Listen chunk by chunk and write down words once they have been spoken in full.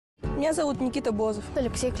Меня зовут Никита Бозов.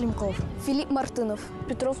 Алексей Климков. Филипп Мартынов.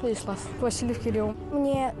 Петров Владислав. Васильев Кирилл.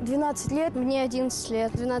 Мне 12 лет. Мне 11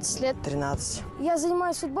 лет. 12 лет. 13. Я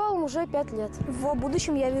занимаюсь футболом уже 5 лет. В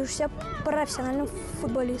будущем я вижу себя профессиональным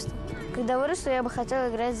футболистом. Когда вырасту, я бы хотела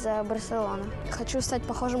играть за Барселону. Хочу стать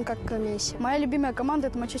похожим как Месси. Моя любимая команда –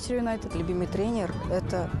 это Манчестер Юнайтед. Любимый тренер –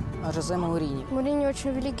 это Жозе Мауриньо. Мауриньо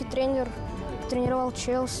очень великий тренер. Тренировал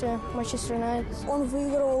Челси, Манчестер Юнайтед. Он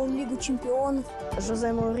выигрывал Лигу чемпионов.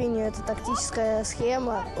 Жозе Мауриньо – это тактическая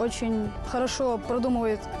схема. Очень хорошо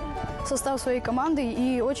продумывает состав своей команды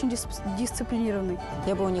и очень дисциплинированный.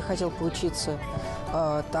 Я бы у них хотел поучиться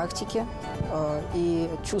тактике и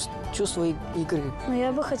чувству игры. Но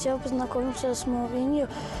я бы хотел познакомиться с Мауриньо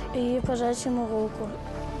и пожать ему руку.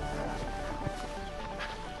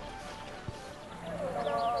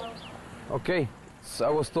 Okay, so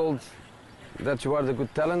I was told that you are the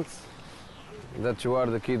good talent, that you are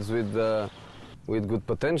the kids with good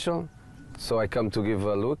potential. So I come to give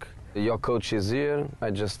a look. Your coach is here.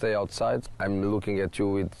 I just stay outside. I'm looking at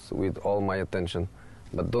you with all my attention.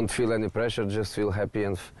 But don't feel any pressure. Just feel happy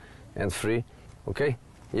and free. Okay?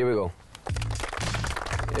 Here we go.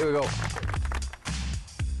 Here we go.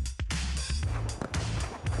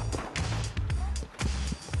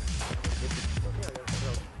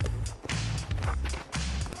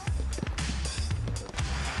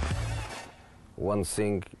 One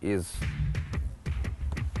thing is,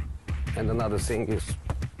 and another thing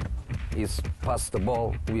is pass the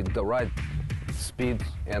ball with the right speed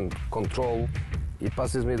and control. He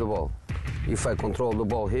passes me the ball. If I control the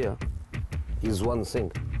ball here, is one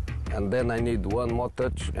thing. And then I need one more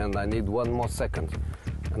touch and I need one more second.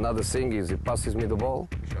 Another thing is he passes me the ball,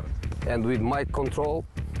 and with my control,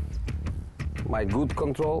 my good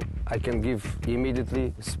control, I can give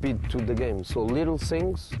immediately speed to the game. So little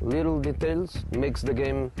things, little details makes the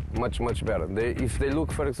game much, much better. If they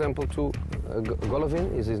look, for example, to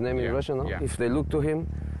Golovin, is his name in Russian, no? If they look to him,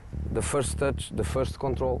 the first touch, the first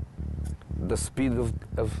control, the speed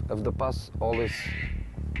of the pass,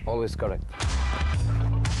 always correct.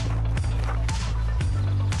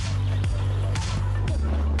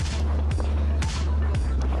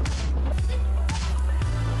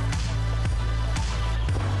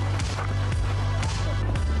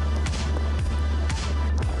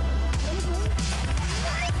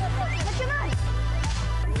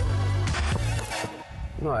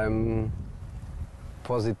 No, I'm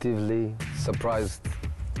positively surprised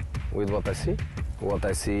with what I see. What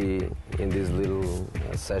I see in this little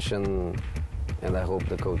session, and I hope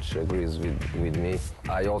the coach agrees with me.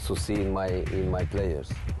 I also see in my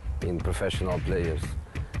players, in professional players,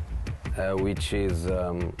 which is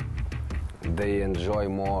they enjoy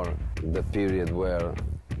more the period where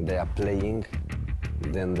they are playing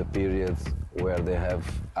than the periods where they have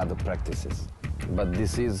other practices. But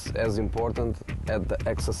this is as important as the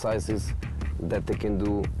exercises that they can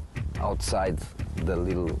do outside the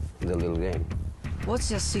little game. What's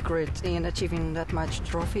your secret in achieving that much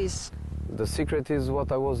trophies? The secret is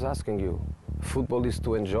what I was asking you. Football is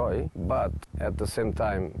to enjoy, but at the same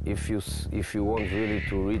time, if you want really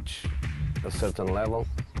to reach a certain level,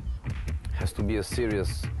 it has to be a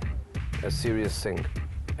serious thing.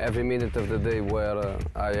 Every minute of the day where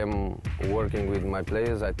I am working with my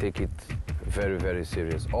players, I take it very, very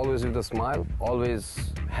serious. Always with a smile,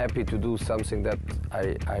 always happy to do something that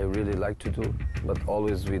I really like to do, but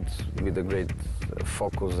always with a great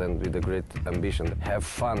focus and with a great ambition. Have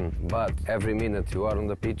fun, but every minute you are on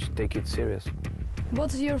the pitch, take it serious.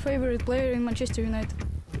 What's your favorite player in Manchester United?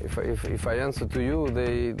 If I answer to you,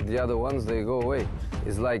 the other ones, they go away.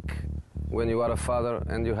 It's like when you are a father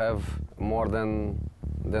and you have more than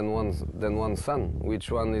one son.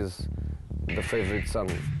 Which one is the favorite son?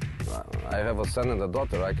 I have a son and a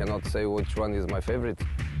daughter. I cannot say which one is my favorite.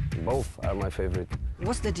 Both are my favorite.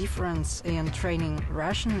 What's the difference in training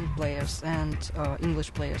Russian players and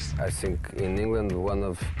English players? I think in England one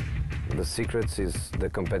of the secrets is the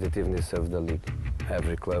competitiveness of the league.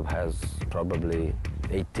 Every club has probably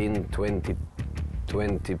 18,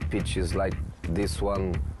 20 pitches like this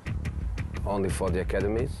one only for the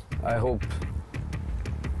academies. I hope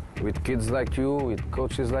with kids like you, with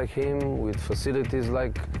coaches like him, with facilities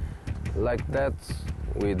like that,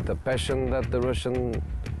 with the passion that the Russian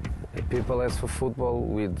people has for football,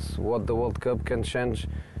 with what the World Cup can change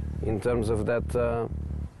in terms of that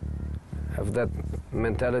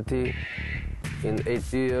mentality. In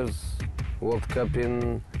 8 years, World Cup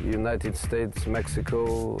in United States,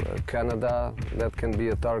 Mexico, Canada, that can be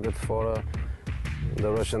a target for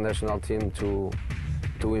the Russian national team to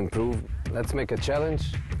improve. Let's make a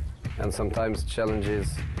challenge, and sometimes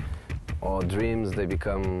challenges or dreams, they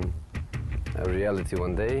become a reality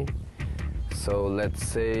one day. So let's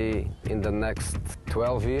say in the next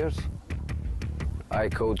 12 years, I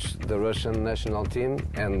coach the Russian national team,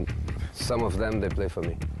 and some of them, they play for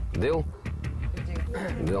me. Deal?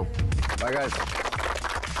 Deal. Bye, guys.